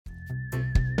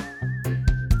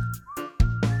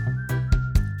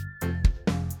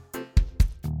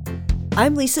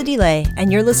I'm Lisa DeLay,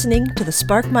 and you're listening to the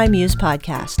Spark My Muse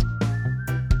podcast.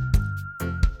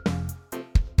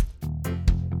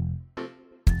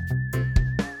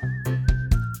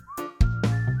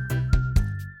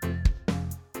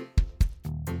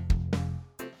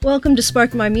 Welcome to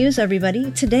Spark My Muse,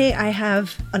 everybody. Today I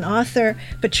have an author,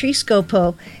 Patrice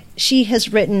Gopo. She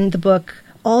has written the book,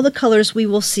 All the Colors We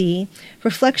Will See,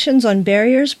 Reflections on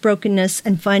Barriers, Brokenness,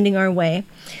 and Finding Our Way.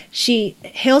 She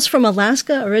hails from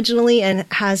Alaska originally and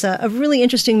has a really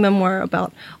interesting memoir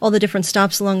about all the different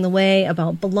stops along the way,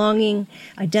 about belonging,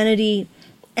 identity,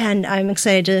 and I'm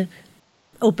excited to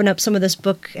open up some of this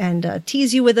book and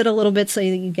tease you with it a little bit so that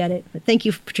you get it. But thank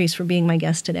you, Patrice, for being my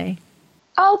guest today.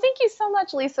 Oh, thank you so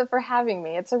much, Lisa, for having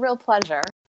me. It's a real pleasure.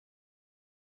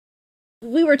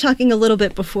 We were talking a little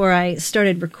bit before I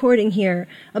started recording here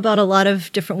about a lot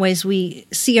of different ways we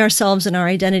see ourselves and our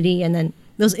identity, and then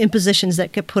those impositions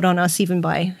that get put on us even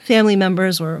by family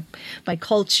members or by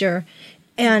culture.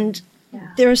 And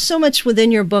there is so much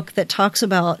within your book that talks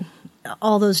about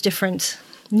all those different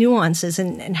nuances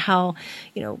and how,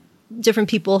 different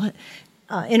people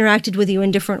interacted with you in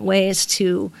different ways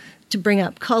to bring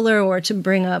up color or to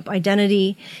bring up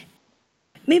identity.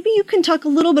 Maybe you can talk a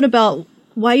little bit about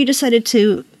why you decided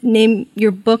to name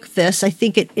your book this. I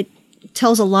think it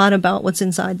tells a lot about what's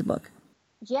inside the book.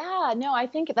 Yeah, no, I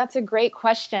think that's a great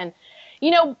question.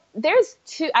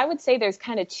 I would say there's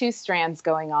kind of two strands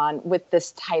going on with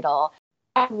this title.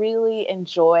 I really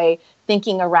enjoy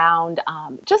thinking around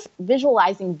just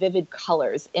visualizing vivid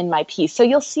colors in my piece. So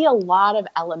you'll see a lot of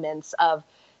elements of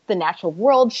the natural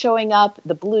world showing up,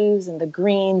 the blues and the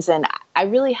greens, and I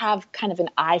really have kind of an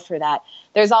eye for that.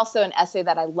 There's also an essay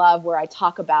that I love where I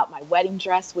talk about my wedding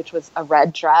dress, which was a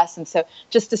red dress, and so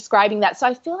just describing that. So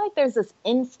I feel like there's this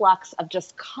influx of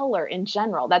just color in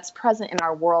general that's present in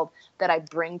our world that I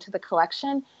bring to the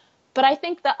collection. But I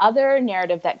think the other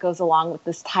narrative that goes along with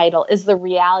this title is the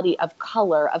reality of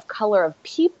color of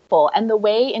people, and the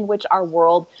way in which our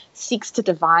world seeks to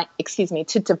define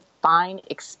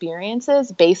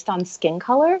experiences based on skin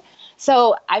color.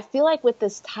 So I feel like with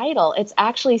this title, it's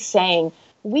actually saying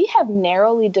we have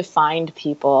narrowly defined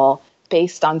people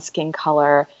based on skin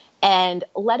color, and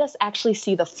let us actually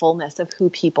see the fullness of who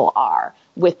people are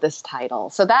with this title.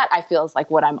 So that I feel is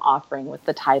like what I'm offering with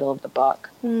the title of the book.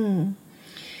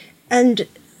 And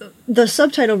the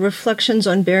subtitle, Reflections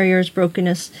on Barriers,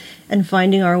 Brokenness, and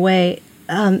Finding Our Way,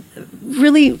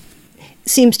 really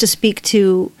seems to speak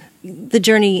to the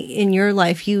journey in your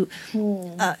life. You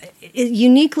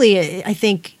uniquely, I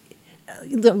think,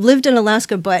 lived in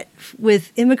Alaska, but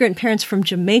with immigrant parents from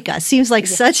Jamaica. It seems like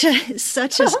such a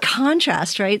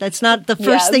contrast, right? That's not the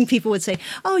first thing people would say.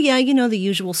 Oh yeah, the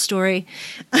usual story,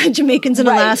 Jamaicans in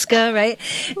Alaska, right?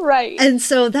 Right. And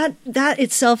so that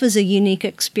itself is a unique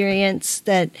experience.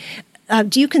 That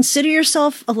do you consider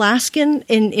yourself Alaskan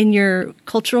in your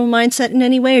cultural mindset in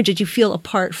any way, or did you feel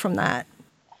apart from that?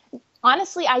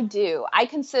 Honestly, I do. I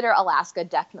consider Alaska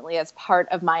definitely as part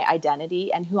of my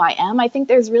identity and who I am. I think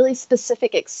there's really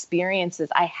specific experiences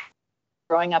I had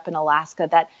growing up in Alaska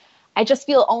that I just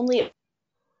feel only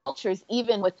cultures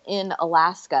even within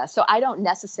Alaska. So I don't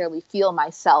necessarily feel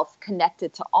myself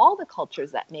connected to all the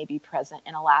cultures that may be present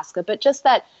in Alaska, but just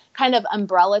that kind of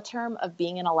umbrella term of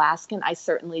being an Alaskan, I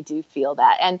certainly do feel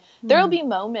that. And there'll be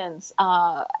moments,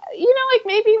 like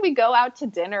maybe we go out to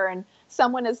dinner and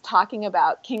someone is talking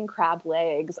about king crab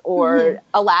legs or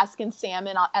Alaskan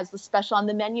salmon as the special on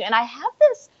the menu. And I have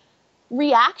this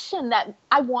reaction that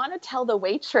I want to tell the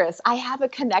waitress, I have a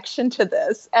connection to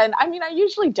this. And I mean, I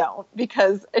usually don't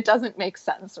because it doesn't make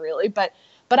sense really. But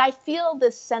I feel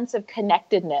this sense of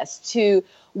connectedness to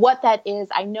what that is.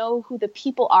 I know who the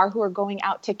people are who are going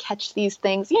out to catch these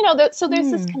things. So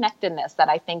there's this connectedness that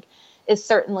I think is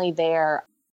certainly there.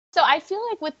 So I feel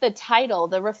like with the title,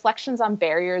 the Reflections on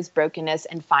Barriers, Brokenness,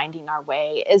 and Finding Our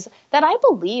Way, is that I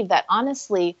believe that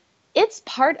honestly, it's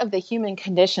part of the human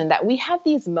condition that we have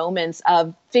these moments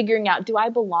of figuring out, do I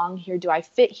belong here? Do I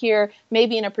fit here?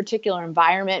 Maybe in a particular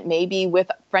environment, maybe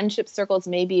with friendship circles,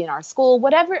 maybe in our school,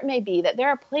 whatever it may be, that there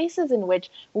are places in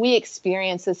which we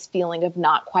experience this feeling of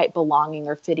not quite belonging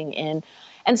or fitting in.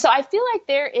 And so I feel like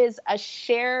there is a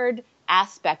shared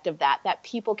aspect of that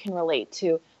people can relate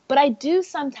to. But I do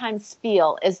sometimes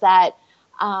feel is that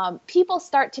people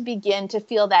start to begin to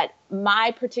feel that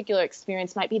my particular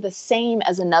experience might be the same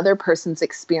as another person's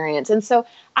experience. And so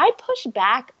I push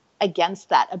back against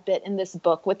that a bit in this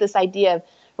book with this idea of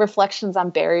reflections on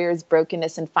barriers,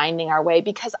 brokenness, and finding our way,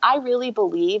 because I really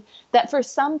believe that for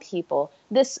some people,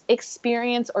 this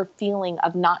experience or feeling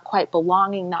of not quite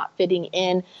belonging, not fitting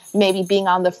in, maybe being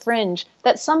on the fringe,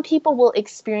 that some people will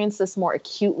experience this more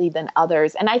acutely than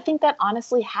others. And I think that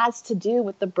honestly has to do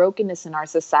with the brokenness in our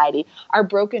society, our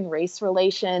broken race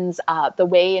relations, the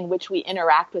way in which we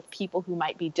interact with people who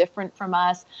might be different from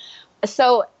us.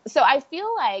 So I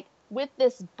feel like with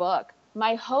this book,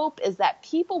 my hope is that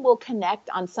people will connect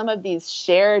on some of these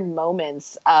shared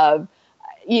moments of,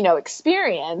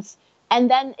 experience.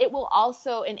 And then it will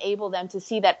also enable them to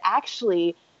see that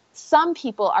actually some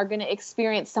people are going to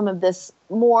experience some of this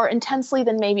more intensely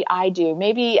than maybe I do.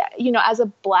 Maybe, as a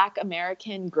Black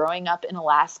American growing up in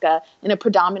Alaska in a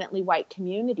predominantly white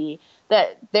community,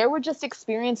 that there were just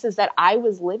experiences that I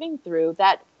was living through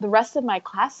that the rest of my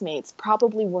classmates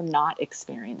probably were not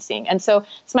experiencing. And so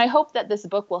it's my hope that this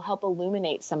book will help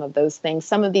illuminate some of those things,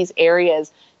 some of these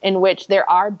areas in which there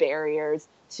are barriers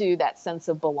to that sense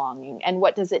of belonging. And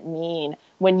what does it mean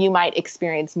when you might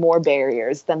experience more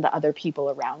barriers than the other people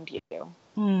around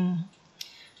you?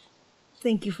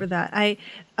 Thank you for that. I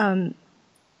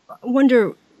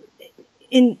wonder,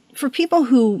 for people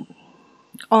who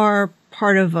are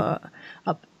part of a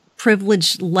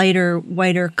privileged, lighter,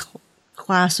 whiter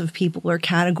class of people or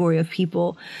category of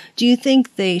people, do you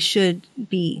think they should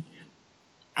be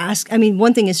asked? I mean,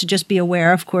 one thing is to just be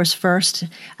aware, of course, first,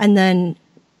 and then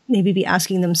maybe be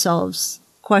asking themselves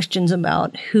questions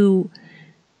about who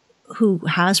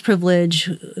has privilege,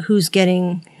 who's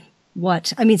getting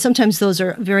what. I mean, sometimes those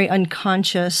are very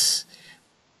unconscious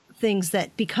things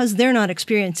that because they're not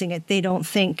experiencing it, they don't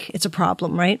think it's a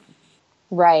problem, right?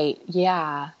 Right.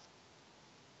 Yeah.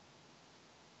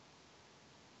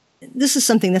 This is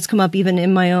something that's come up even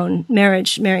in my own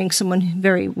marriage, marrying someone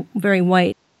very, very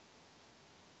white.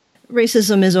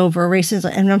 Racism is over,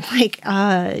 racism. And I'm like,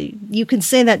 you can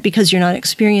say that because you're not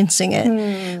experiencing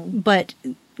it. But,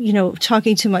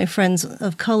 talking to my friends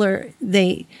of color,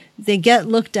 they get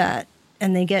looked at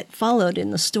and they get followed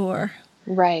in the store.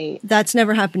 Right. That's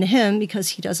never happened to him because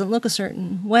he doesn't look a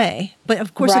certain way. But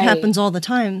of course it happens all the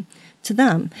time to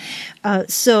them.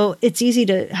 So it's easy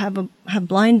to have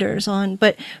blinders on.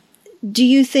 But do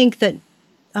you think that,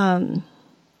 do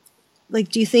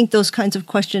you think those kinds of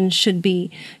questions should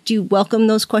be, do you welcome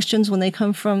those questions when they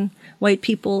come from white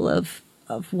people of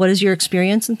what is your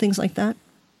experience and things like that?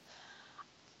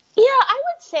 Yeah, I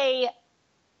would say,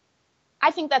 I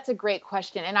think that's a great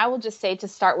question. And I will just say to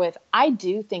start with, I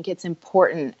do think it's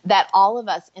important that all of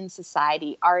us in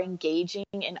society are engaging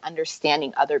in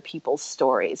understanding other people's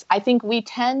stories. I think we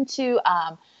tend to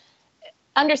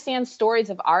understand stories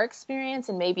of our experience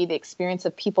and maybe the experience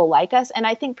of people like us. And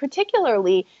I think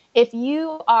particularly if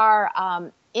you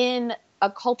are in a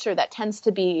culture that tends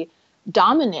to be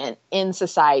dominant in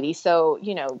society, so,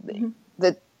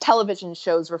 the television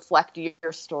shows reflect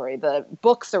your story, the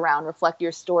books around reflect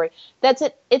your story,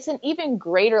 it's an even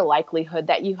greater likelihood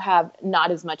that you have not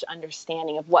as much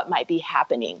understanding of what might be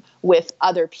happening with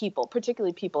other people,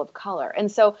 particularly people of color.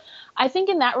 And so I think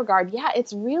in that regard, yeah,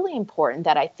 it's really important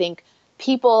that I think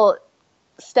people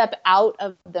step out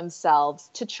of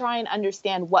themselves to try and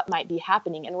understand what might be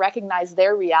happening and recognize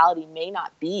their reality may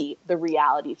not be the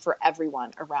reality for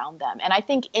everyone around them. And I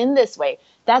think in this way,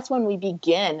 that's when we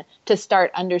begin to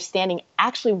start understanding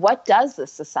actually what does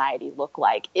this society look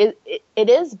like? There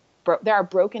are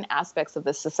broken aspects of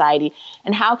this society,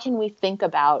 and how can we think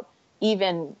about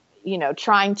even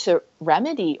trying to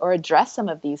remedy or address some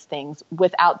of these things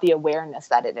without the awareness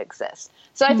that it exists.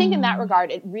 So I think in that regard,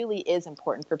 it really is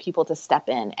important for people to step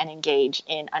in and engage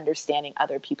in understanding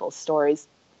other people's stories.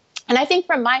 And I think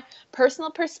from my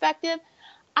personal perspective,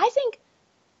 I think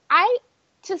I,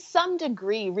 to some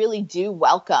degree, really do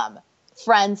welcome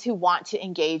friends who want to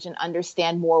engage and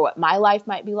understand more what my life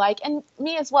might be like, and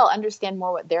me as well, understand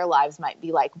more what their lives might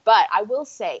be like. But I will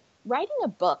say, writing a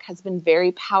book has been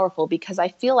very powerful because I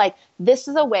feel like this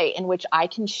is a way in which I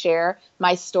can share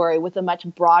my story with a much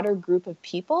broader group of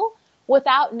people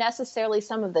without necessarily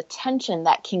some of the tension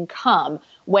that can come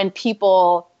when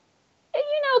people,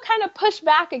 kind of push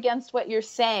back against what you're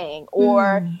saying,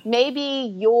 or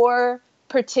maybe your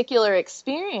particular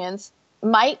experience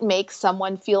might make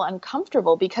someone feel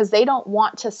uncomfortable because they don't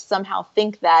want to somehow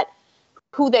think that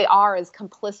who they are is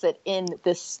complicit in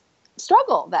this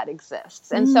struggle that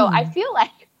exists. And so I feel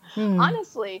like,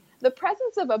 honestly, the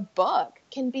presence of a book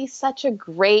can be such a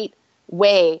great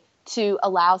way to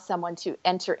allow someone to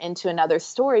enter into another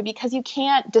story, because you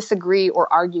can't disagree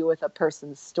or argue with a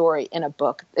person's story in a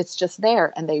book. It's just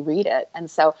there and they read it. And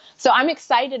so I'm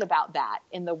excited about that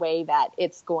in the way that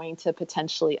it's going to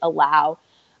potentially allow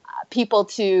people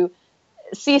to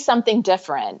see something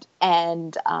different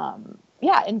and,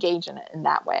 engage in it in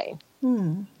that way.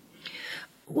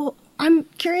 Well, I'm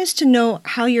curious to know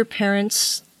how your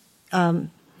parents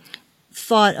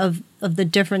thought of the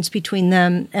difference between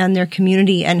them and their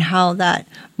community and how that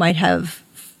might have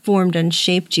formed and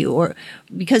shaped you, or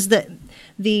because the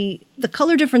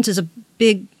color difference is a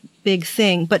big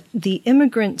thing, but the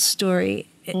immigrant story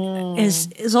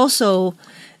is also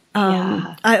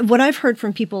what I've heard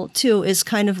from people too is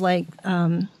kind of like,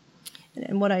 and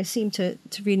what I seem to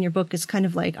read in your book is kind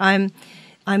of like, I'm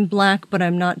Black, but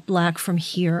I'm not Black from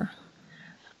here.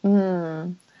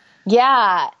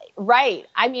 Yeah, right.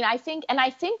 I mean, I think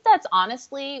that's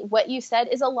honestly what you said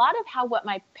is a lot of what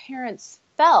my parents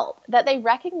felt, that they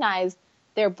recognized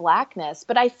their Blackness,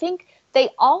 but I think they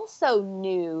also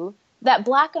knew that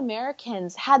Black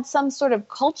Americans had some sort of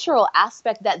cultural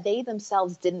aspect that they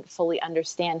themselves didn't fully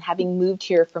understand, having moved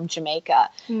here from Jamaica.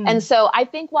 And so I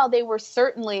think while they were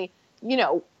certainly,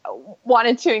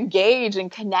 wanted to engage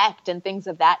and connect and things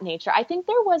of that nature, I think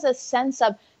there was a sense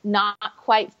of not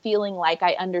quite feeling like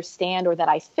I understand or that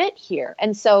I fit here.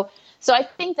 And so I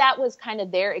think that was kind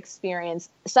of their experience,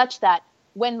 such that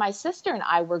when my sister and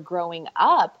I were growing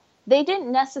up, they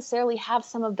didn't necessarily have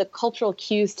some of the cultural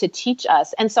cues to teach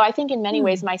us. And so I think in many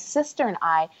ways, my sister and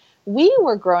I, we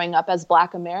were growing up as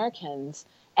Black Americans,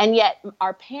 and yet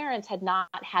our parents had not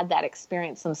had that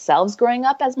experience themselves growing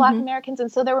up as Black Americans.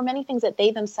 And so there were many things that they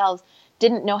themselves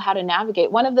didn't know how to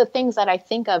navigate. One of the things that I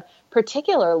think of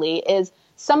particularly is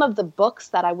some of the books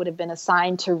that I would have been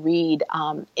assigned to read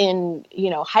in,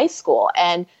 high school,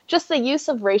 and just the use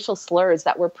of racial slurs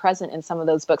that were present in some of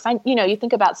those books. You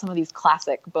think about some of these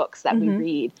classic books that we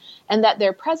read and that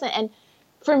they're present. And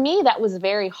for me, that was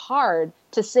very hard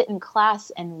to sit in class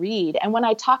and read. And when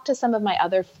I talked to some of my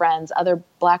other friends, other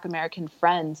Black American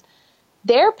friends,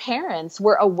 their parents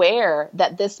were aware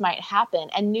that this might happen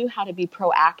and knew how to be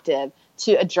proactive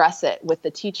to address it with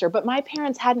the teacher. But my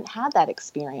parents hadn't had that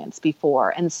experience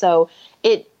before. And so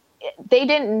they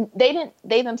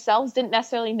themselves didn't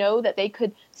necessarily know that they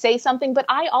could say something, but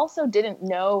I also didn't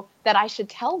know that I should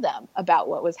tell them about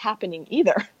what was happening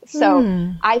either.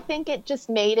 So I think it just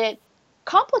made it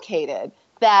complicated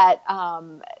that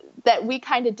we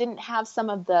kind of didn't have some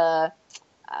of the,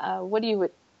 what do you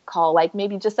would call, like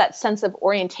maybe just that sense of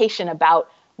orientation about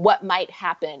what might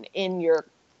happen in your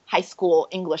high school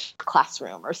English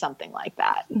classroom or something like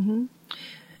that.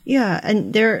 Yeah,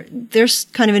 and there's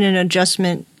kind of an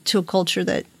adjustment to a culture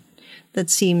that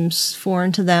seems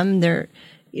foreign to them. They're,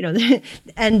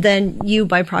 and then you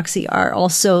by proxy are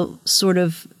also sort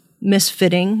of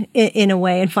misfitting in a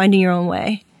way and finding your own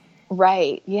way.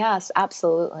 Right. Yes,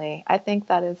 absolutely. I think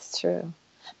that is true.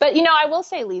 But, I will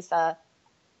say, Lisa,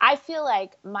 I feel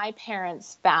like my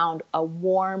parents found a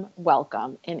warm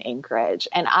welcome in Anchorage,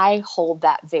 and I hold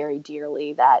that very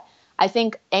dearly. That I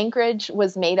think Anchorage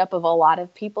was made up of a lot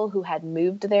of people who had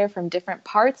moved there from different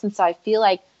parts. And so I feel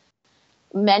like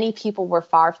many people were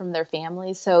far from their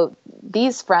families. So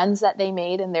these friends that they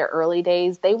made in their early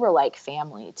days, they were like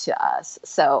family to us.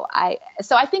 So I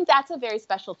think that's a very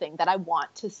special thing that I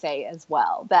want to say as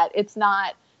well, that it's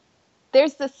not,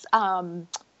 there's this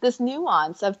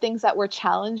nuance of things that were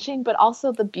challenging, but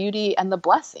also the beauty and the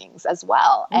blessings as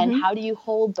well. And how do you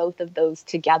hold both of those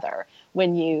together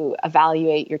when you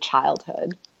evaluate your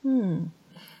childhood?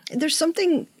 There's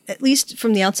something, at least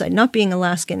from the outside, not being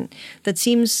Alaskan, that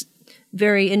seems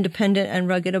very independent and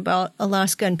rugged about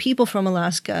Alaska and people from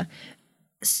Alaska.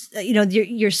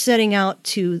 You're setting out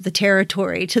to the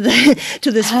territory, to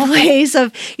this place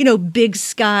of, big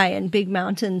sky and big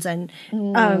mountains and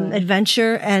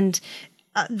adventure, and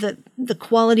the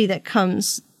quality that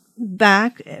comes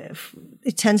back,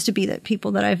 it tends to be that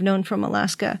people that I've known from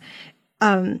Alaska,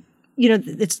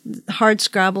 it's hard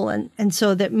scrabble, and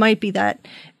so that might be that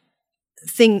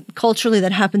thing culturally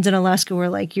that happens in Alaska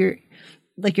where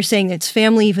you're saying it's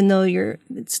family, even though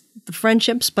it's the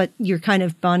friendships, but you're kind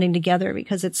of bonding together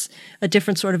because it's a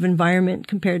different sort of environment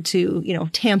compared to,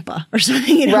 Tampa or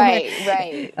something,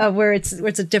 right. Where it's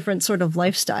a different sort of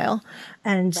lifestyle.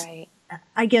 And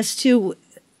I guess too,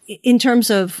 in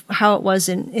terms of how it was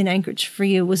in Anchorage for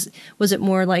you, was it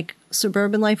more like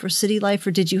suburban life or city life,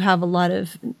 or did you have a lot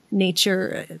of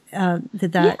nature?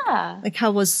 Like how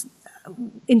was,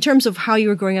 in terms of how you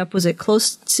were growing up, was it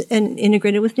close to and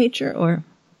integrated with nature or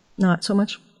not so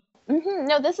much?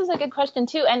 No, this is a good question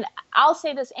too. And I'll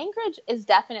say this, Anchorage is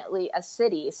definitely a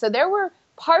city. So there were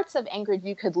parts of Anchorage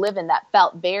you could live in that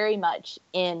felt very much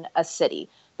in a city.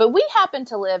 But we happened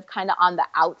to live kind of on the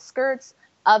outskirts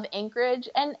of Anchorage.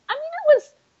 And I mean,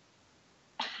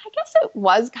 I guess it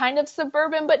was kind of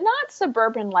suburban, but not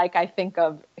suburban like I think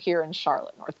of here in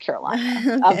Charlotte, North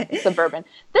Carolina, Okay. of suburban.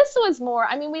 This was more,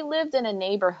 I mean, we lived in a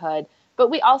neighborhood, but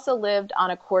we also lived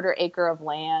on a 1/4 acre of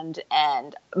land,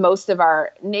 and most of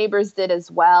our neighbors did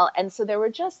as well. And so there were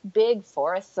just big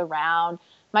forests around.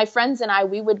 My friends and I,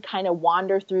 we would kind of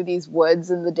wander through these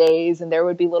woods in the days, and there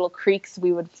would be little creeks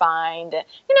we would find.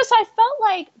 So I felt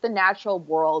like the natural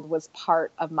world was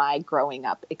part of my growing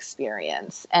up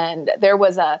experience. And there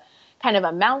was a kind of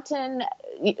a mountain,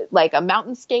 like a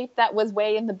mountainscape that was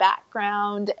way in the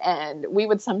background. And we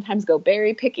would sometimes go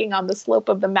berry picking on the slope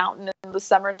of the mountain in the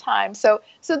summertime. So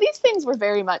these things were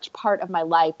very much part of my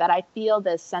life, that I feel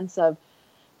this sense of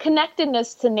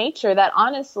connectedness to nature that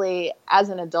honestly, as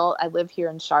an adult, I live here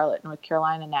in Charlotte, North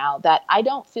Carolina now, that I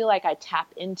don't feel like I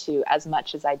tap into as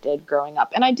much as I did growing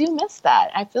up. And I do miss that.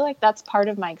 I feel like that's part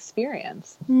of my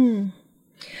experience.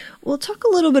 Well, talk a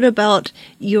little bit about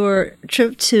your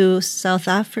trip to South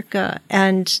Africa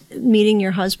and meeting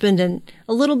your husband, and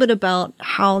a little bit about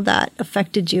how that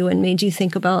affected you and made you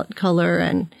think about color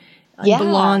and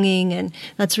belonging. And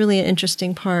that's really an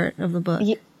interesting part of the book.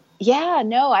 Yeah,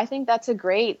 no, I think that's a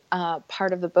great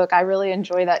part of the book. I really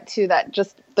enjoy that too, that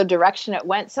just the direction it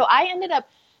went. So I ended up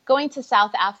going to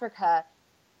South Africa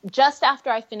just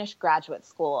after I finished graduate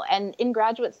school. And in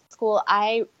graduate school,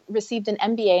 I received an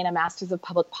MBA and a Master's of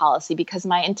Public Policy because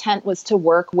my intent was to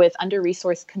work with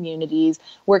under-resourced communities,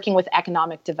 working with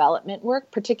economic development work,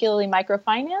 particularly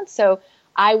microfinance. So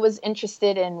I was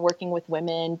interested in working with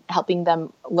women, helping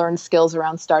them learn skills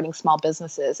around starting small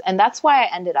businesses. And that's why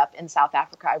I ended up in South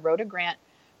Africa. I wrote a grant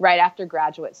right after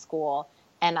graduate school,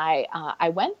 and I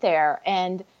went there.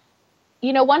 And,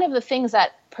 one of the things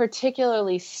that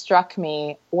particularly struck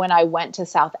me when I went to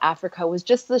South Africa was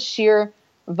just the sheer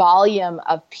volume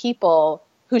of people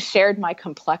who shared my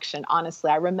complexion. Honestly,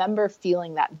 I remember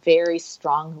feeling that very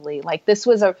strongly. Like, this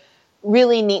was a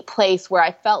really neat place where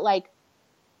I felt like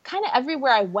kind of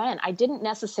everywhere I went, I didn't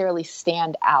necessarily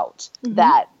stand out,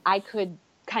 that I could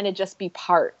kind of just be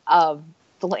part of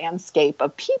the landscape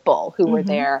of people who were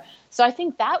there. So I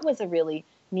think that was a really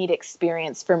neat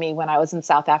experience for me when I was in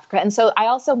South Africa. And so I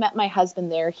also met my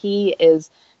husband there. He is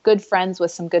good friends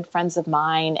with some good friends of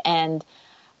mine. And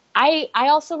I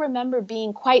also remember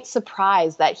being quite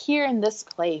surprised that here in this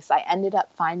place, I ended up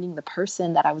finding the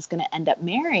person that I was going to end up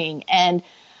marrying. And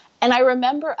I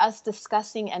remember us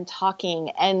discussing and talking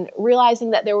and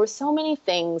realizing that there were so many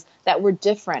things that were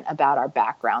different about our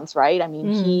backgrounds, right? I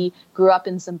mean, he grew up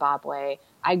in Zimbabwe.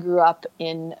 I grew up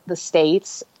in the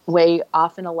States, way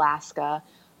off in Alaska.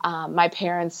 My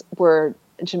parents were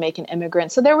Jamaican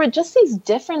immigrants. So there were just these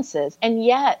differences. And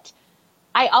yet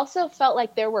I also felt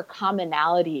like there were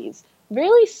commonalities,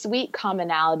 really sweet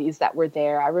commonalities that were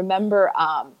there. I remember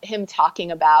him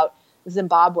talking about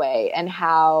Zimbabwe and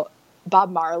how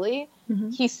Bob Marley,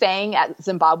 he sang at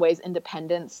Zimbabwe's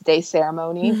Independence Day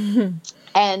ceremony. And,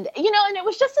 and it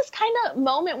was just this kind of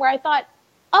moment where I thought,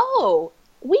 oh,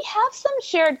 we have some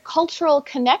shared cultural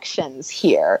connections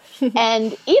here.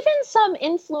 And even some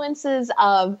influences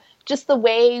of just the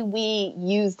way we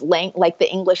used like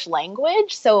the English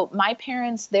language. So my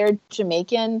parents, they're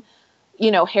Jamaican,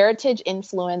 heritage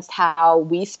influenced how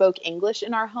we spoke English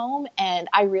in our home. And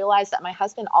I realized that my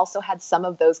husband also had some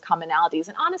of those commonalities.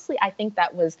 And honestly, I think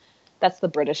that's the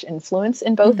British influence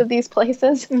in both of these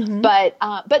places.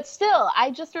 But still,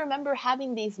 I just remember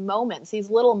having these moments,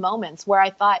 these little moments where I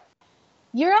thought,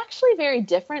 you're actually very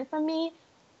different from me,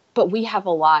 but we have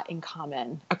a lot in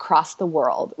common across the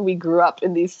world. We grew up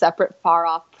in these separate, far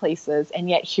off places, and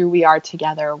yet here we are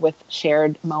together with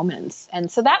shared moments. And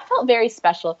so that felt very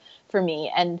special for me.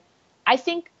 And I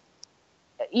think,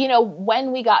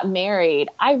 when we got married,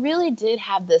 I really did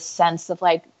have this sense of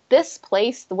like, this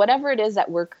place, whatever it is that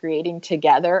we're creating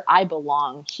together, I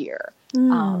belong here.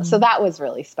 So that was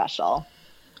really special.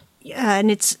 Yeah,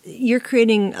 and you're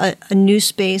creating a new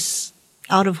space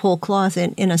out of whole cloth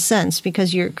in a sense,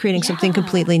 because you're creating something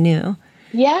completely new.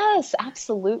 Yes,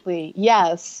 absolutely.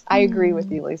 Yes, I agree with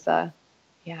you, Lisa.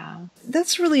 Yeah.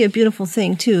 That's really a beautiful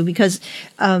thing too, because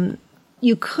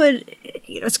you could,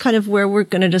 it's kind of where we're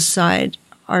going to decide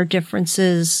our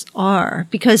differences are,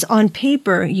 because on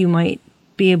paper you might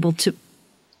be able to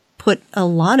put a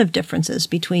lot of differences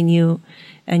between you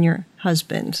and your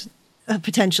husband,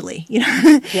 potentially,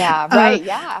 Yeah, right.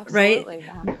 Yeah, absolutely.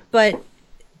 Right. Yeah.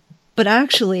 But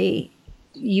actually,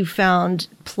 you found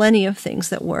plenty of things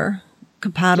that were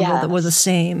compatible, that were the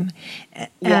same.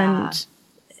 And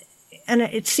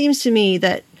it seems to me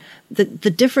that the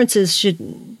differences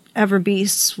shouldn't ever be,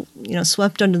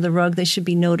 swept under the rug. They should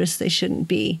be noticed. They shouldn't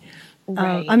be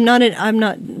Right. I'm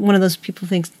not one of those people who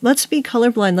thinks, let's be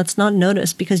colorblind, let's not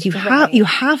notice, because you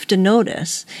have to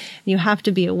notice. You have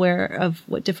to be aware of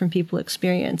what different people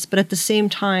experience. But at the same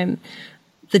time,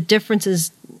 the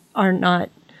differences are not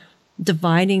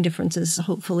dividing differences.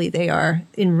 Hopefully they are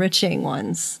enriching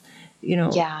ones,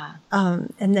 Yeah.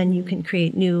 And then you can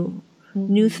create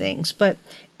new things. But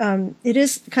it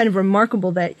is kind of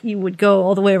remarkable that you would go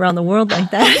all the way around the world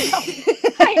like that.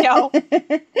 I know.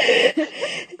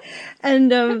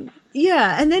 And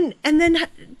and then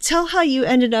tell how you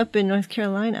ended up in North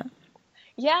Carolina.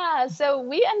 Yeah, so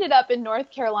we ended up in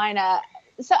North Carolina.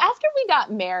 So after we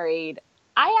got married,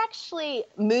 I actually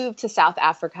moved to South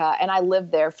Africa and I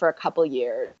lived there for a couple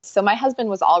years. So my husband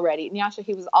was Nyasha,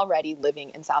 he was already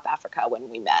living in South Africa when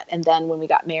we met. And then when we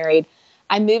got married,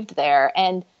 I moved there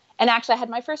and actually I had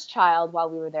my first child while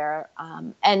we were there.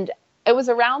 And it was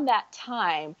around that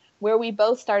time where we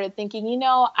both started thinking,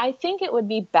 I think it would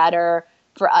be better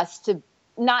for us to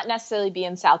not necessarily be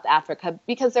in South Africa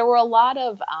because there were a lot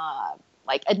of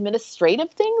administrative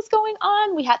things going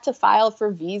on. We had to file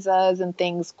for visas and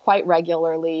things quite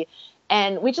regularly.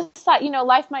 And we just thought,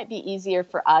 life might be easier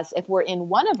for us if we're in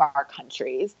one of our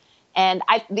countries. And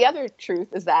the other truth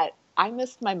is that I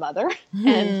missed my mother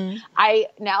and I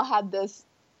now had this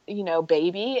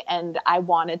baby and I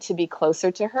wanted to be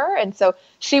closer to her. And so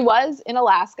she was in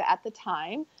Alaska at the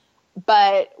time,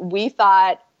 but we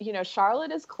thought,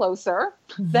 Charlotte is closer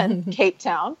than Cape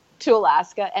Town to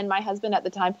Alaska. And my husband at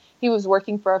the time, he was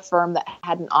working for a firm that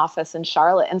had an office in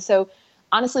Charlotte. And so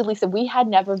honestly, Lisa, we had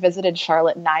never visited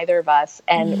Charlotte, neither of us.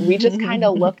 And we just kind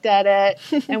of looked at it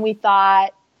and we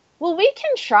thought, well, we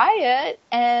can try it.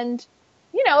 And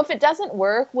if it doesn't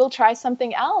work, we'll try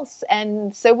something else.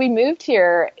 And so we moved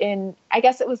here I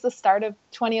guess it was the start of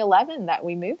 2011 that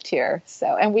we moved here.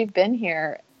 And we've been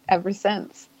here ever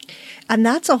since. And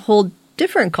that's a whole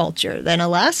different culture than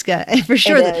Alaska, for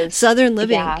sure. The Southern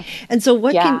living. Yeah. And so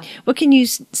what can you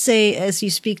say as you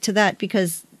speak to that?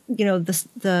 Because,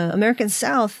 the American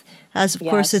South has, of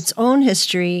course, its own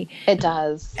history. It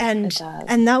does. And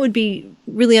that would be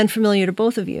really unfamiliar to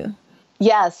both of you.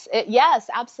 Yes.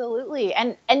 Yes, absolutely.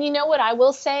 And what I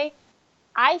will say,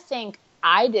 I think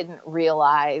I didn't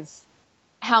realize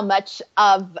how much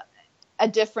of a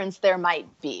difference there might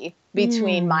be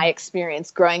between my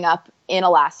experience growing up in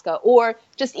Alaska or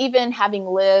just even having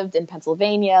lived in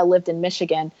Pennsylvania, lived in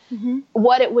Michigan,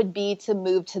 what it would be to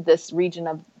move to this region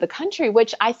of the country,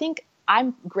 which I think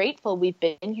I'm grateful we've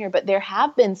been here, but there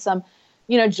have been some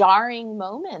jarring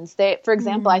moments. For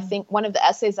example, I think one of the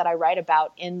essays that I write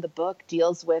about in the book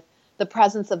deals with the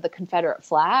presence of the Confederate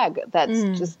flag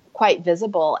that's just quite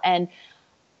visible. And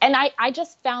I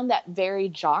just found that very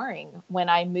jarring when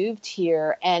I moved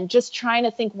here and just trying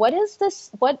to think, what is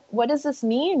this? What does this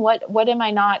mean? What am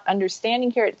I not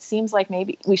understanding here? It seems like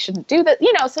maybe we shouldn't do that,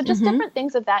 so just different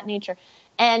things of that nature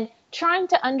and trying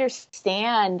to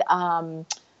understand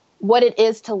what it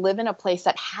is to live in a place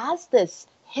that has this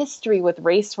history with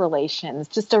race relations,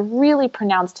 just a really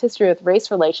pronounced history with race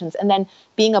relations, and then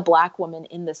being a Black woman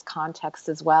in this context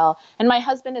as well. And my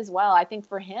husband as well, I think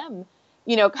for him,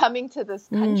 coming to this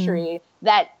country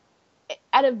that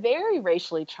at a very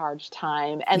racially charged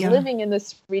time and living in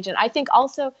this region, I think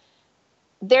also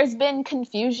there's been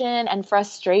confusion and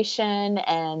frustration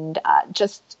and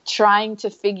just trying to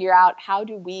figure out how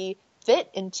do we fit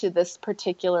into this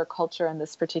particular culture and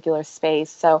this particular space.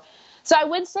 So I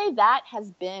would say that has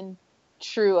been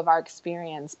true of our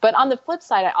experience. But on the flip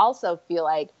side, I also feel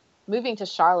like moving to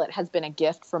Charlotte has been a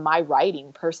gift for my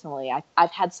writing personally.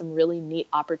 I've had some really neat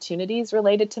opportunities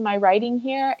related to my writing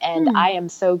here, and I am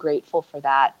so grateful for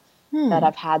that, that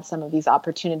I've had some of these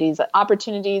opportunities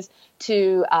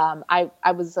to, I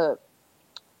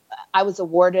was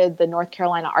awarded the North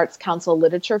Carolina Arts Council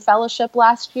Literature Fellowship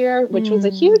last year, which was a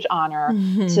huge honor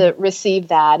to receive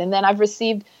that. And then I've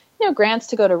received grants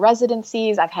to go to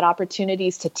residencies. I've had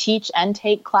opportunities to teach and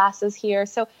take classes here.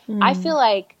 So I feel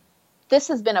like this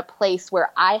has been a place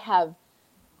where I have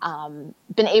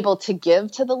been able to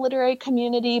give to the literary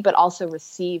community, but also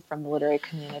receive from the literary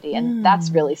community. And that's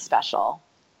really special.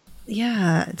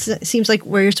 Yeah, it seems like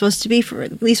where you're supposed to be, for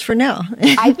at least for now.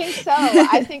 I think so.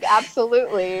 I think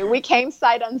absolutely. We came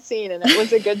sight unseen, and it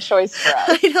was a good choice for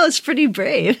us. I know, it's pretty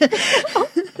brave.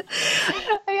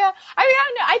 Yeah.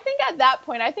 I think at that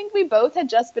point, I think we both had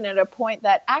just been at a point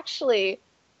that actually,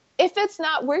 if it's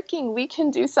not working, we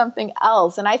can do something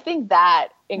else. And I think that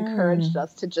encouraged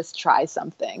us to just try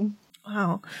something.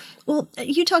 Wow. Well,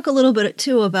 you talk a little bit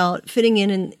too about fitting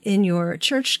in your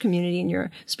church community, in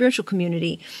your spiritual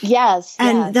community. Yes.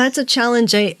 And that's a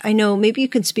challenge. I know maybe you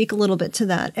could speak a little bit to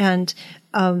that. And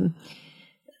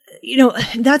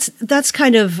that's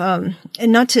kind of, and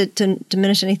not to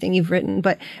diminish anything you've written,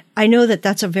 but I know that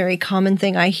that's a very common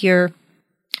thing I hear.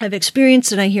 I've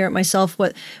experienced it. I hear it myself.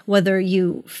 Whether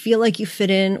you feel like you fit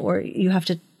in or you have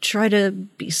to try to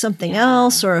be something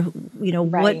else, or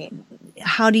Right.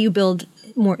 how do you build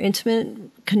more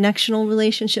intimate, connectional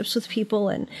relationships with people,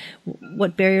 and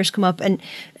what barriers come up? And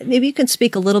maybe you can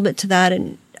speak a little bit to that,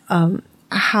 and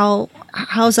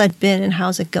how's that been, and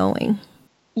how's it going?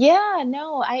 Yeah,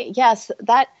 no,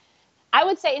 I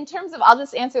would say in terms of, I'll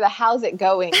just answer the how's it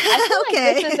going. I feel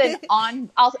Okay. like this is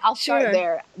I'll start Sure.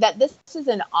 there, that this is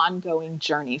an ongoing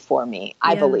journey for me.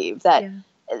 I believe that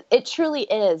it truly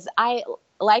is.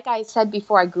 Like I said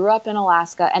before, I grew up in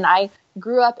Alaska, and I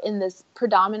grew up in this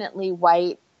predominantly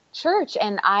white church.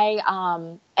 And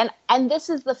and this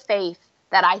is the faith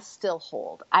that I still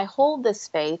hold. I hold this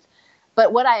faith,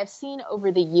 but what I have seen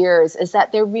over the years is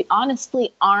that there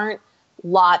honestly aren't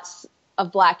lots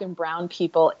of Black and brown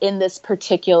people in this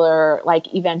particular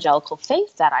like evangelical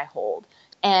faith that I hold.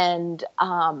 And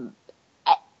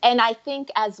I think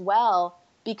as well,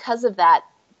 because of that,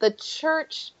 the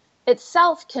church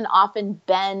itself can often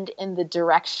bend in the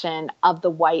direction of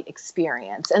the white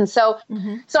experience. And so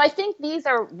I think these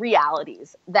are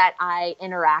realities that I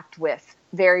interact with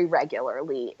very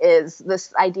regularly, is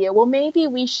this idea, well, maybe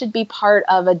we should be part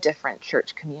of a different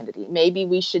church community. Maybe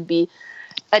we should be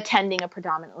attending a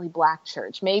predominantly Black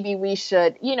church. Maybe we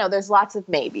should, there's lots of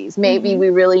maybes. Maybe we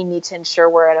really need to ensure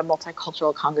we're at a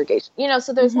multicultural congregation.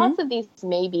 So there's lots of these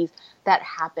maybes that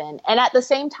happen. And at the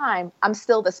same time, I'm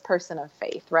still this person of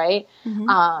faith, right?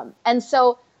 And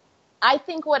so I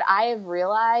think what I have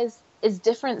realized is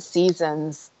different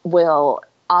seasons will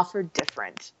offer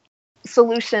different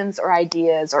solutions or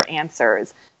ideas or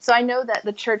answers. So I know that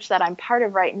the church that I'm part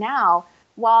of right now,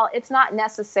 while it's not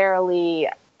necessarily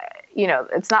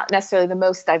the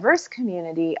most diverse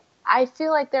community, I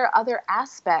feel like there are other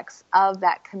aspects of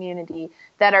that community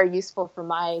that are useful for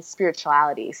my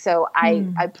spirituality. So I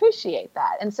appreciate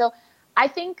that. And so I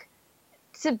think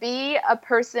to be a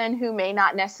person who may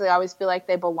not necessarily always feel like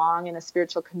they belong in a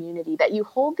spiritual community, that you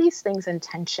hold these things in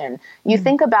tension. You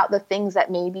think about the things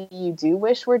that maybe you do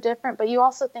wish were different, but you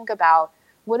also think about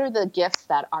what are the gifts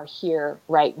that are here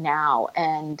right now.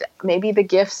 And maybe the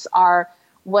gifts are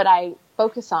what I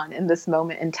focus on in this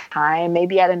moment in time.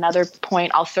 Maybe at another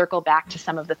point, I'll circle back to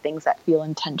some of the things that feel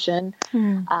in tension.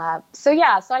 So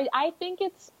I think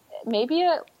it's maybe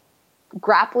a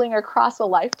grappling across a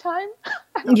lifetime.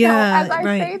 I don't know. As I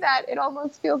say that, it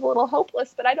almost feels a little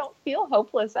hopeless, but I don't feel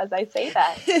hopeless as I say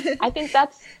that. I think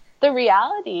that's the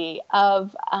reality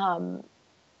of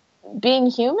being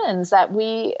humans, that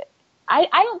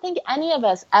I don't think any of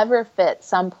us ever fit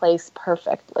someplace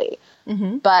perfectly.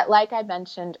 But like I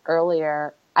mentioned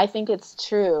earlier, I think it's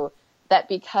true that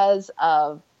because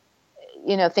of,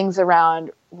 things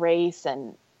around race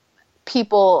and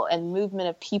people and movement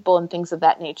of people and things of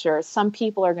that nature, some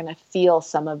people are going to feel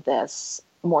some of this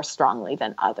more strongly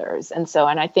than others. And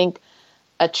I think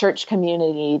a church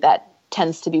community that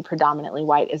tends to be predominantly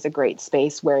white is a great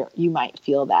space where you might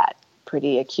feel that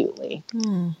pretty acutely.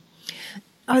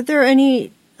 Are there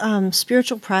any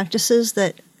spiritual practices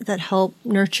that help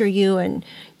nurture you and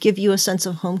give you a sense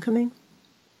of homecoming?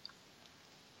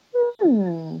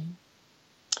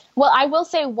 Well, I will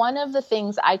say one of the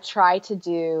things I try to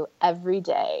do every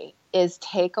day is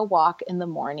take a walk in the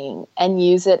morning and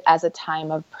use it as a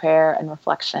time of prayer and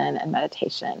reflection and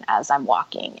meditation as I'm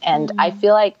walking. And I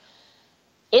feel like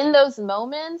in those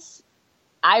moments,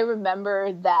 I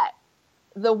remember that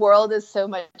the world is so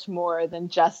much more than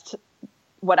just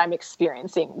what I'm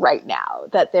experiencing right now,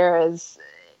 that there's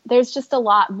just a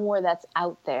lot more that's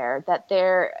out there, that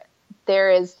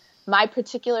there is my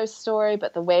particular story,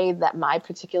 but the way that my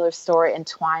particular story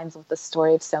entwines with the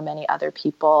story of so many other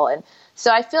people. And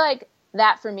so I feel like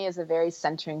that for me is a very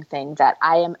centering thing that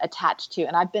I am attached to,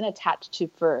 and I've been attached to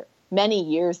for many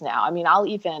years now. I mean, I'll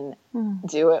even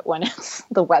do it when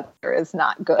the weather is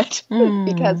not good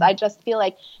because I just feel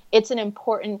like it's an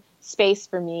important space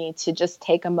for me to just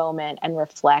take a moment and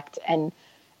reflect and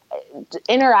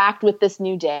interact with this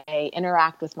new day,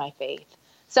 interact with my faith.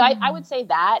 So I would say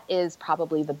that is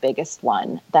probably the biggest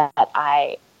one that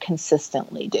I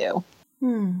consistently do.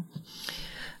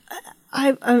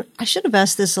 I should have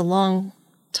asked this a long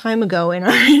time ago in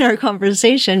our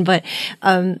conversation, but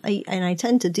I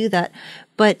tend to do that.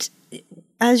 But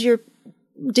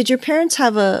did your parents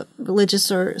have a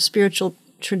religious or spiritual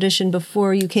tradition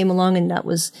before you came along, and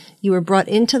you were brought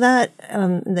into that,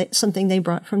 something they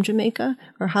brought from Jamaica,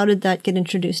 or how did that get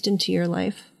introduced into your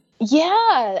life?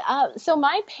 Yeah. So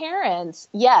my parents,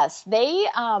 yes,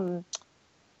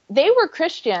 they were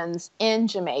Christians in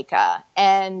Jamaica,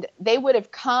 and they would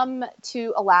have come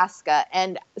to Alaska,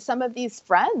 and some of these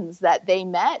friends that they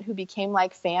met who became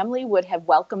like family would have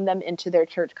welcomed them into their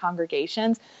church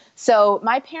congregations. So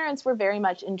my parents were very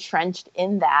much entrenched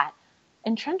in that.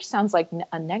 Entrenched sounds like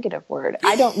a negative word.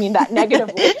 I don't mean that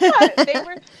negatively.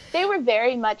 They were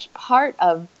very much part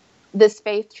of this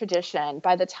faith tradition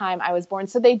by the time I was born.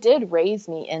 So they did raise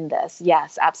me in this.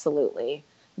 Yes, absolutely.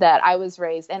 That I was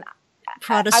raised, and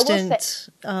Protestant.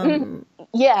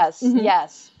 Yes,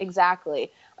 yes, exactly.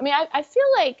 I mean, I feel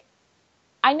like,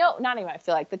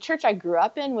 the church I grew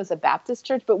up in was a Baptist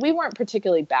church, but we weren't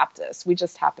particularly Baptist. We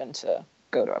just happened to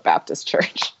go to a Baptist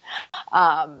church.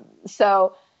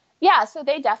 So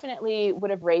they definitely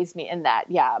would have raised me in that,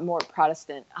 more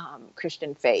Protestant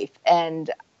Christian faith.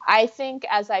 And I think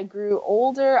as I grew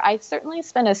older, I certainly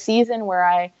spent a season where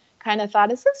I kind of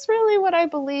thought, is this really what I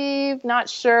believe? Not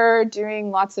sure,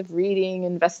 doing lots of reading,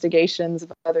 investigations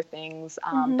of other things.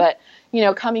 But,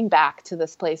 coming back to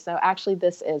this place, so actually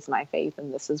this is my faith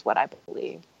and this is what I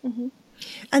believe. Mm-hmm.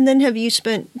 And then have you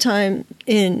spent time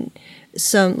in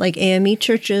some like AME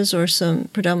churches or some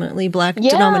predominantly Black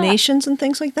denominations and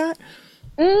things like that?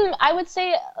 I would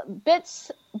say bits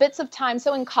of time.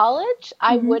 So in college,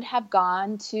 I would have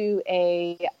gone to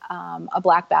a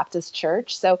Black Baptist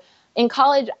church. So in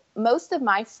college, most of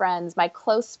my friends, my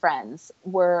close friends,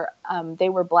 they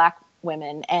were Black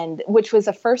women, and which was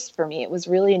a first for me. It was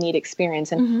really a neat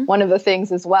experience. And one of the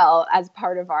things as well, as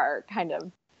part of our kind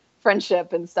of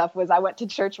friendship and stuff, was I went to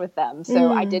church with them.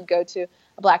 So I did go to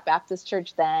a Black Baptist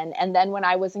church then. And then when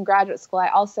I was in graduate school, I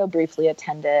also briefly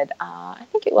attended, I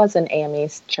think it was an AME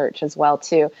church as well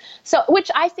too. So, which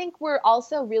I think were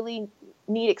also really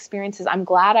neat experiences. I'm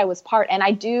glad I was part, and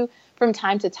I do from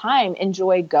time to time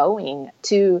enjoy going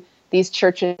to these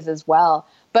churches as well.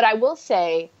 But I will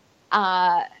say,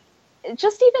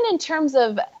 just even in terms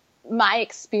of my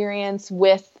experience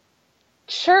with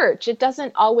church, it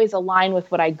doesn't always align with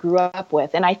what I grew up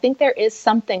with. And I think there is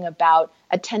something about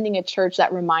attending a church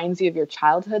that reminds you of your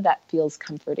childhood that feels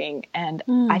comforting. And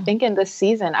I think in this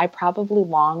season, I probably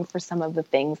long for some of the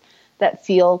things that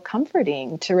feel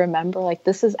comforting, to remember, like,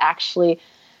 this is actually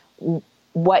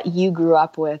what you grew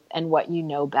up with and what you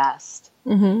know best.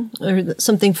 Or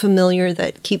something familiar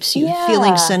that keeps you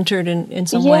feeling centered in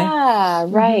some way. Yeah,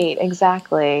 right,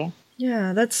 exactly.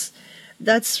 Yeah, that's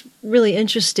really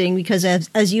interesting, because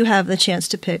as you have the chance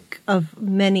to pick of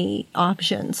many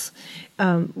options,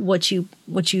 what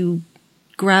you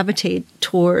gravitate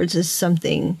towards is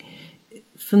something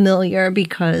familiar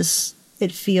because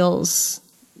it feels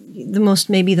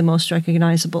maybe the most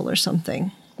recognizable or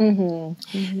something.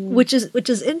 Which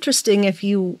is interesting if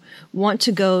you want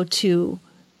to go to,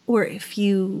 or if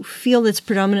you feel it's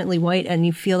predominantly white and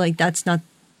you feel like that's not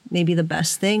maybe the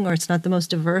best thing, or it's not the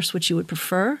most diverse, which you would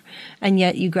prefer, and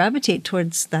yet you gravitate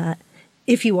towards that.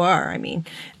 If you are, I mean,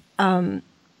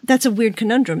 that's a weird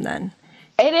conundrum then.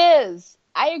 It is.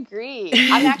 I agree.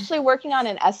 I'm actually working on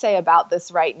an essay about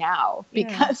this right now,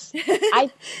 because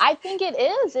I think it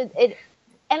is.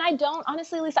 And I don't,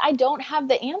 honestly, Lisa, I don't have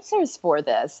the answers for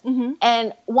this.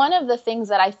 And one of the things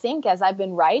that I think as I've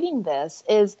been writing this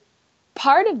is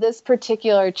part of this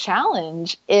particular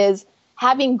challenge is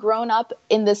having grown up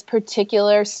in this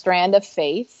particular strand of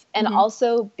faith, and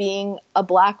also being a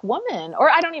Black woman, or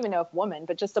I don't even know if woman,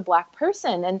 but just a Black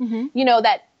person. And,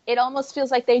 that it almost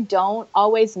feels like they don't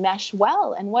always mesh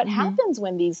well. And what happens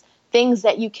when these things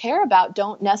that you care about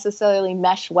don't necessarily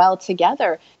mesh well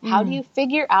together? How do you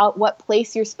figure out what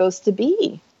place you're supposed to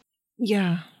be?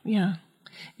 Yeah,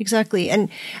 exactly. And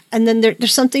then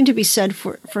there's something to be said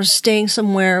for staying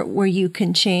somewhere where you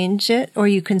can change it, or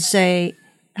you can say,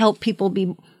 help people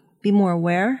be more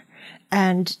aware,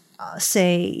 and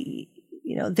say,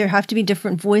 there have to be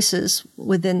different voices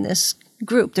within this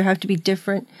group. There have to be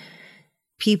different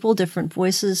people, different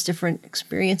voices, different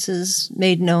experiences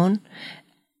made known.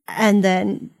 And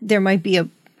then there might be a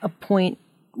point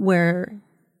where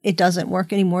it doesn't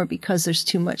work anymore because there's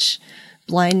too much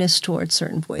blindness towards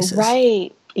certain voices.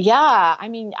 Right. Yeah. I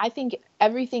mean, I think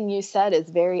everything you said is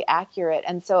very accurate.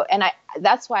 And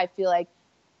that's why I feel like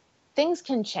things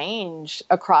can change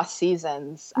across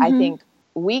seasons. I think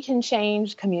we can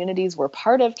change, communities we're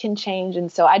part of can change.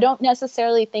 And so I don't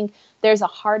necessarily think there's a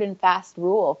hard and fast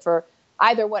rule for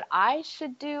either what I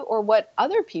should do or what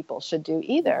other people should do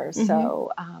either.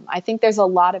 So I think there's a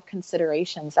lot of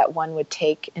considerations that one would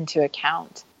take into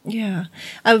account. Yeah.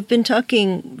 I've been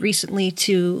talking recently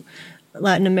to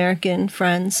Latin American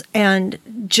friends, and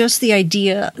just the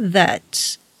idea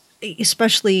that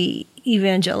especially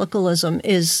evangelicalism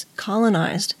is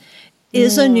colonized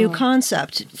is a new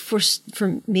concept for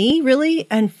me, really,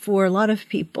 and for a lot of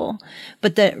people.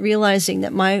 But that realizing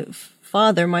that my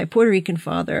father, my Puerto Rican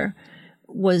father,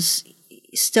 was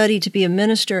studied to be a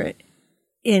minister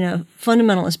in a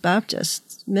fundamentalist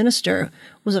Baptist minister,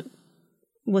 was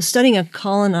studying a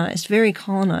very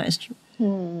colonized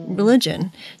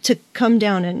religion to come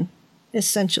down and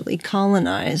essentially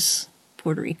colonize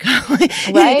Puerto Rico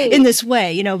in this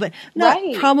way, but not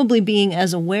probably being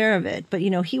as aware of it. But,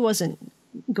 he wasn't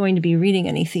going to be reading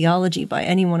any theology by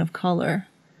anyone of color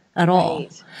at all.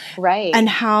 Right. And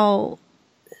how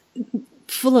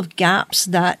full of gaps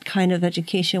that kind of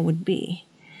education would be,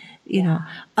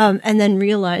 and then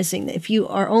realizing that if you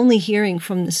are only hearing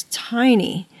from this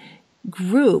tiny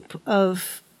group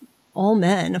of all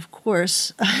men, of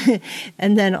course,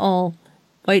 and then all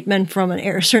white men from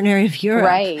a certain area of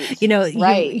Europe,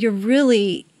 you're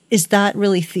really, is that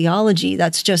really theology?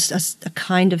 That's just a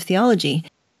kind of theology.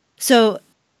 So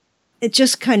it's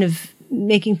just kind of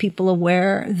making people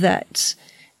aware that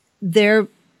their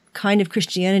kind of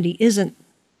Christianity isn't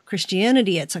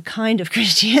Christianity, it's a kind of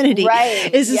Christianity.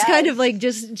 It's kind of like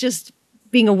just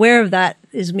being aware of that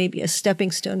is maybe a stepping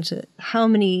stone to how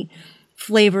many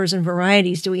flavors and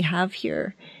varieties do we have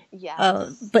here.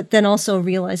 But then also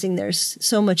realizing there's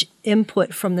so much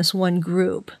input from this one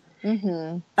group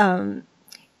that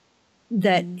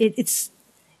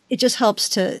it just helps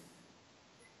to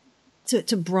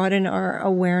broaden our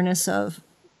awareness of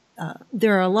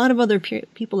there are a lot of other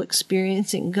people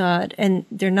experiencing God, and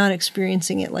they're not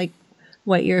experiencing it like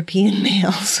white European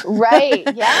males. Right.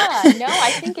 Yeah. No,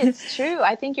 I think it's true.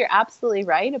 I think you're absolutely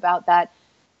right about that.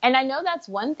 And I know that's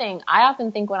one thing I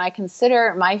often think when I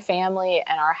consider my family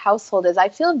and our household is I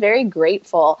feel very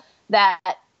grateful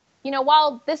that,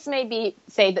 while this may be,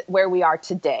 say, that where we are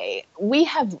today, we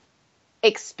have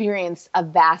experienced a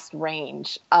vast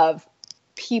range of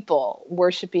people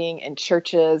worshiping in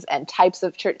churches and types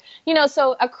of church,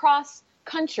 so across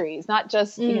countries, not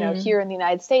just, here in the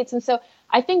United States. And so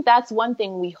I think that's one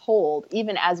thing we hold,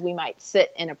 even as we might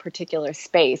sit in a particular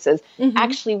space, is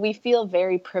actually we feel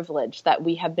very privileged that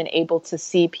we have been able to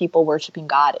see people worshiping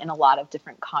God in a lot of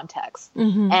different contexts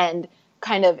and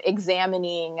kind of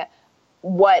examining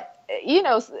what,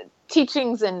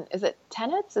 teachings and is it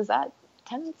tenets? Is that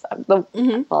tenets?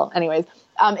 Well, anyways,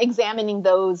 examining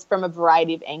those from a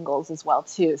variety of angles as well,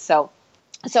 too. So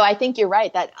I think you're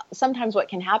right that sometimes what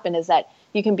can happen is that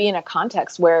you can be in a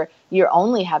context where you're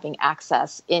only having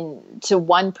access to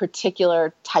one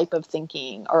particular type of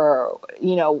thinking or,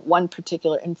 one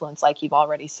particular influence, like you've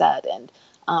already said. And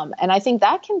I think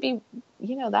that can be,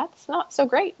 that's not so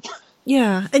great.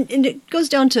 Yeah. And it goes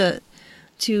down to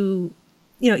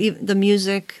even the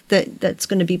music that's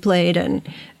going to be played and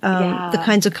the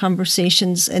kinds of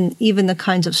conversations and even the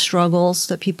kinds of struggles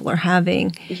that people are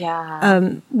having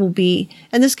will be,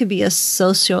 and this could be a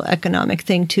socioeconomic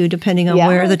thing too, depending on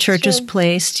where the church is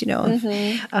placed,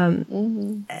 and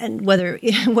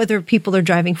whether people are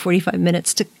driving 45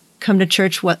 minutes to come to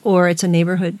church or it's a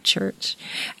neighborhood church.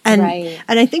 And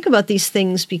I think about these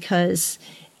things because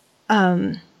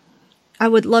I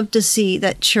would love to see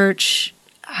that church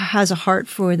has a heart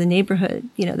for the neighborhood,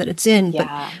 that it's in.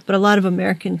 But a lot of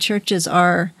American churches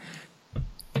are,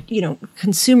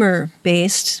 consumer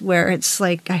based, where it's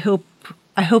like, I hope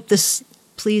this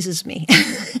pleases me.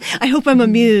 I hope I'm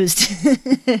amused.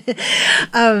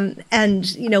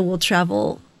 And, we'll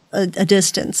travel a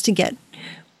distance to get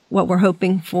what we're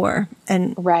hoping for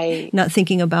and not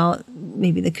thinking about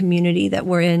maybe the community that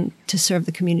we're in to serve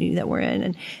the community that we're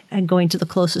in and going to the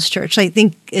closest church, I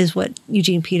think is what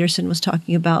Eugene Peterson was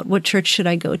talking about. What church should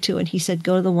I go to? And he said,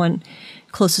 go to the one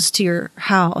closest to your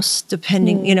house,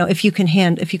 depending, if you can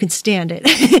stand it,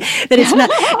 that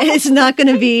it's not going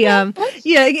to be,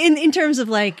 in terms of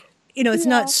like, it's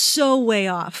not so way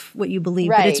off what you believe,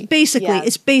 but it's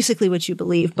basically what you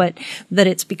believe, but that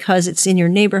it's because it's in your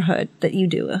neighborhood that you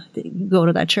go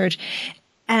to that church.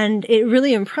 And it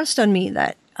really impressed on me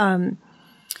that,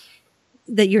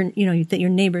 that your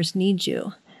neighbors need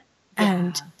you.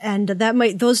 And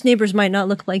that those neighbors might not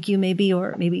look like you maybe,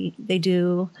 or maybe they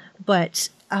do, but,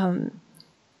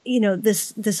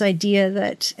 this idea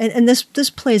that, and this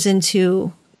plays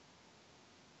into,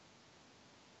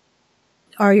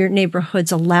 are your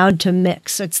neighborhoods allowed to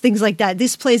mix? It's things like that.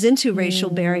 This plays into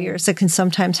racial barriers that can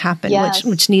sometimes happen,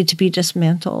 which need to be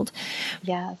dismantled.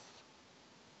 Yes.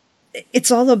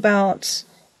 It's all about,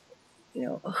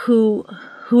 who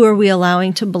are we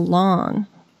allowing to belong?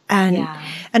 And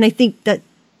I think that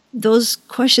those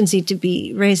questions need to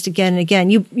be raised again and again.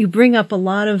 You bring up a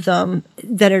lot of them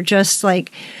that are just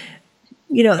like,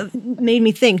 made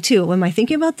me think too. Am I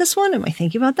thinking about this one? Am I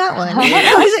thinking about that one?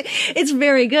 It's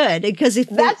very good because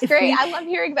that's great. I love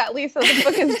hearing that, Lisa. The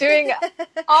book is doing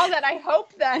all that I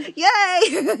hope then.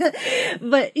 Yay!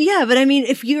 but I mean,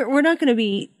 if we're not going to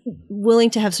be willing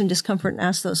to have some discomfort and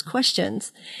ask those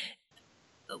questions,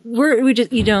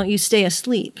 you stay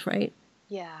asleep, right?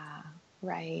 Yeah.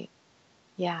 Right.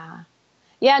 Yeah.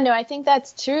 Yeah, no, I think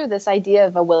that's true. This idea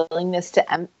of a willingness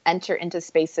to enter into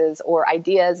spaces or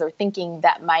ideas or thinking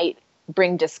that might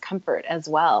bring discomfort as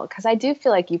well. Because I do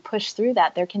feel like you push through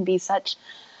that, there can be such,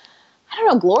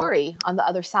 glory on the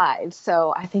other side.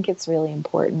 So I think it's really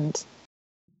important.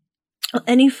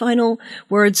 Any final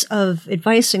words of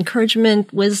advice,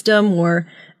 encouragement, wisdom, or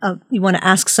you want to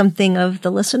ask something of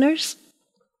the listeners?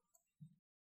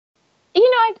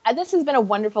 This has been a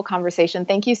wonderful conversation.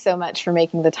 Thank you so much for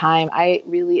making the time. I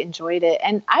really enjoyed it.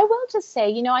 And I will just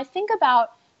say, I think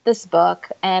about this book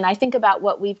and I think about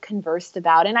what we've conversed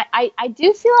about. And I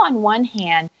do feel on one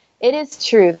hand, it is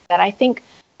true that I think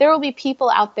there will be people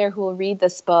out there who will read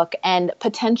this book and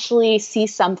potentially see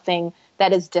something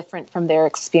that is different from their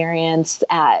experience.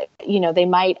 They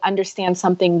might understand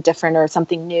something different or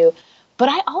something new. But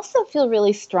I also feel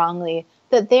really strongly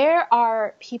that there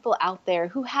are people out there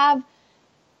who have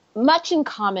much in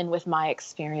common with my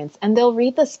experience, and they'll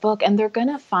read this book and they're going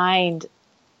to find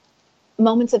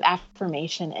moments of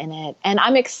affirmation in it. And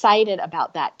I'm excited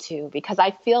about that too, because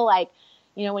I feel like,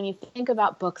 when you think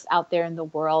about books out there in the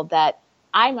world, that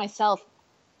I myself,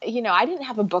 I didn't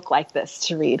have a book like this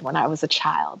to read when I was a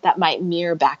child that might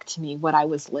mirror back to me what I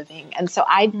was living. And so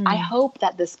I hope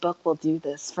that this book will do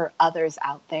this for others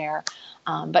out there.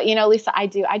 But Lisa,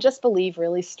 I just believe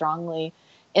really strongly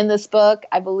in this book.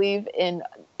 I believe in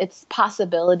its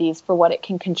possibilities for what it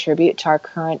can contribute to our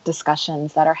current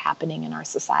discussions that are happening in our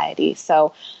society.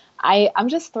 So I'm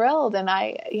just thrilled. And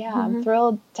I'm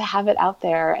thrilled to have it out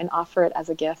there and offer it as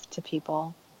a gift to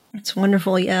people. It's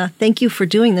wonderful. Yeah. Thank you for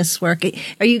doing this work.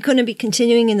 Are you going to be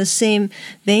continuing in the same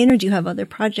vein, or do you have other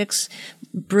projects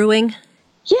brewing?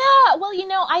 Yeah. Well,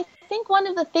 I think one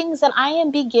of the things that I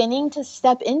am beginning to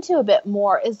step into a bit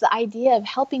more is the idea of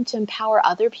helping to empower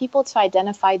other people to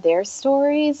identify their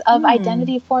stories of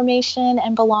identity formation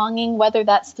and belonging, whether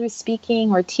that's through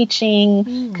speaking or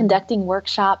teaching, conducting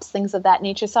workshops, things of that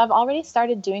nature. So I've already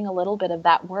started doing a little bit of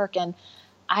that work. And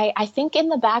I think in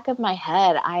the back of my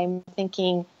head, I'm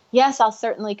thinking, yes, I'll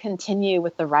certainly continue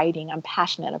with the writing. I'm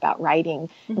passionate about writing.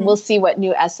 And we'll see what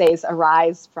new essays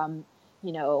arise from,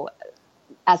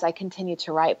 as I continue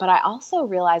to write. But I also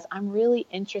realize I'm really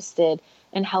interested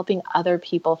in helping other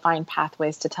people find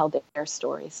pathways to tell their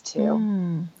stories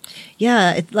too.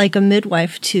 Yeah, it's like a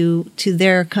midwife to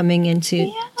their coming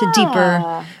into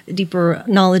to deeper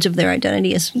knowledge of their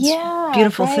identity. It's a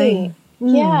beautiful thing.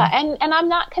 Yeah, and I'm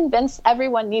not convinced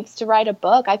everyone needs to write a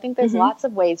book. I think there's lots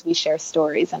of ways we share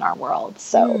stories in our world.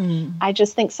 So I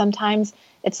just think sometimes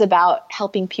it's about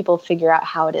helping people figure out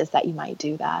how it is that you might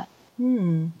do that.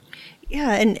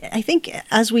 Yeah, and I think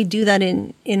as we do that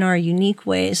in our unique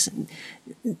ways,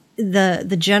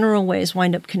 the general ways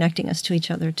wind up connecting us to each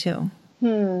other too.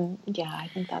 Yeah, I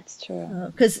think that's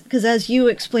true. Because as you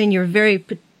explain your very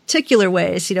particular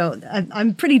ways,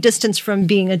 I'm pretty distanced from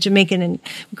being a Jamaican and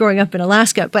growing up in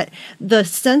Alaska, but the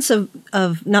sense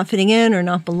of not fitting in or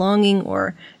not belonging,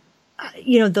 or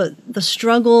the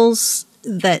struggles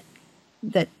that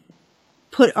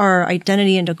put our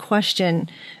identity into question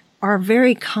are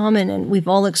very common, and we've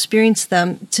all experienced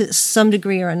them to some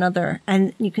degree or another.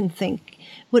 And you can think,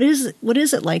 what is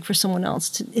it like for someone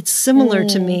else? It's similar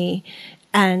to me,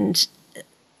 and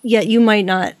yet you might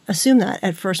not assume that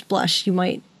at first blush. You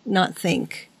might not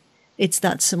think it's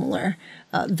that similar.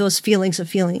 Those feelings of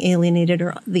feeling alienated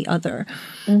or the other,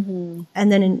 and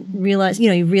then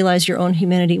you realize your own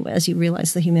humanity as you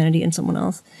realize the humanity in someone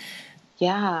else.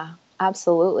 Yeah.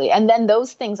 Absolutely. And then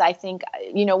those things, I think,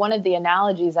 one of the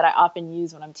analogies that I often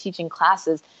use when I'm teaching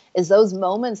classes is those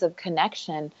moments of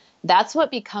connection. That's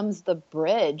what becomes the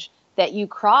bridge that you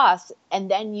cross, and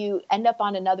then you end up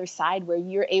on another side where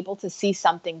you're able to see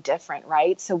something different,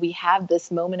 right? So we have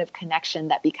this moment of connection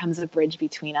that becomes a bridge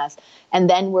between us, and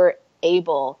then we're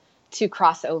able to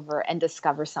cross over and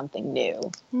discover something new.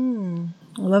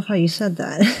 I love how you said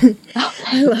that.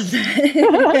 I love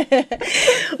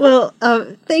that. Well,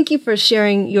 thank you for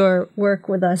sharing your work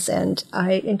with us, and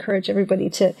I encourage everybody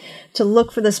to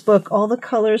look for this book, All the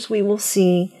Colors We Will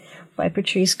See, by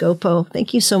Patrice Gopo.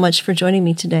 Thank you so much for joining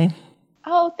me today.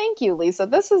 Oh, thank you, Lisa.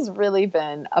 This has really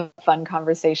been a fun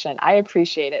conversation. I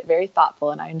appreciate it. Very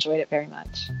thoughtful, and I enjoyed it very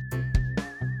much.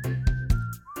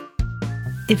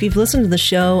 If you've listened to the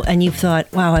show and you've thought,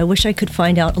 wow, I wish I could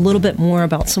find out a little bit more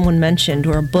about someone mentioned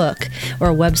or a book or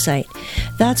a website,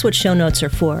 that's what show notes are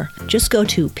for. Just go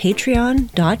to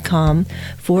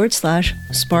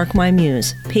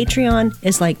patreon.com/sparkmymuse. Patreon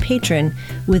is like patron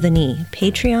with an E.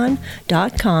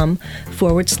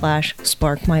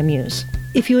 Patreon.com/sparkmymuse.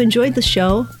 If you enjoyed the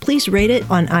show, please rate it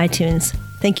on iTunes.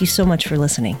 Thank you so much for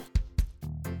listening.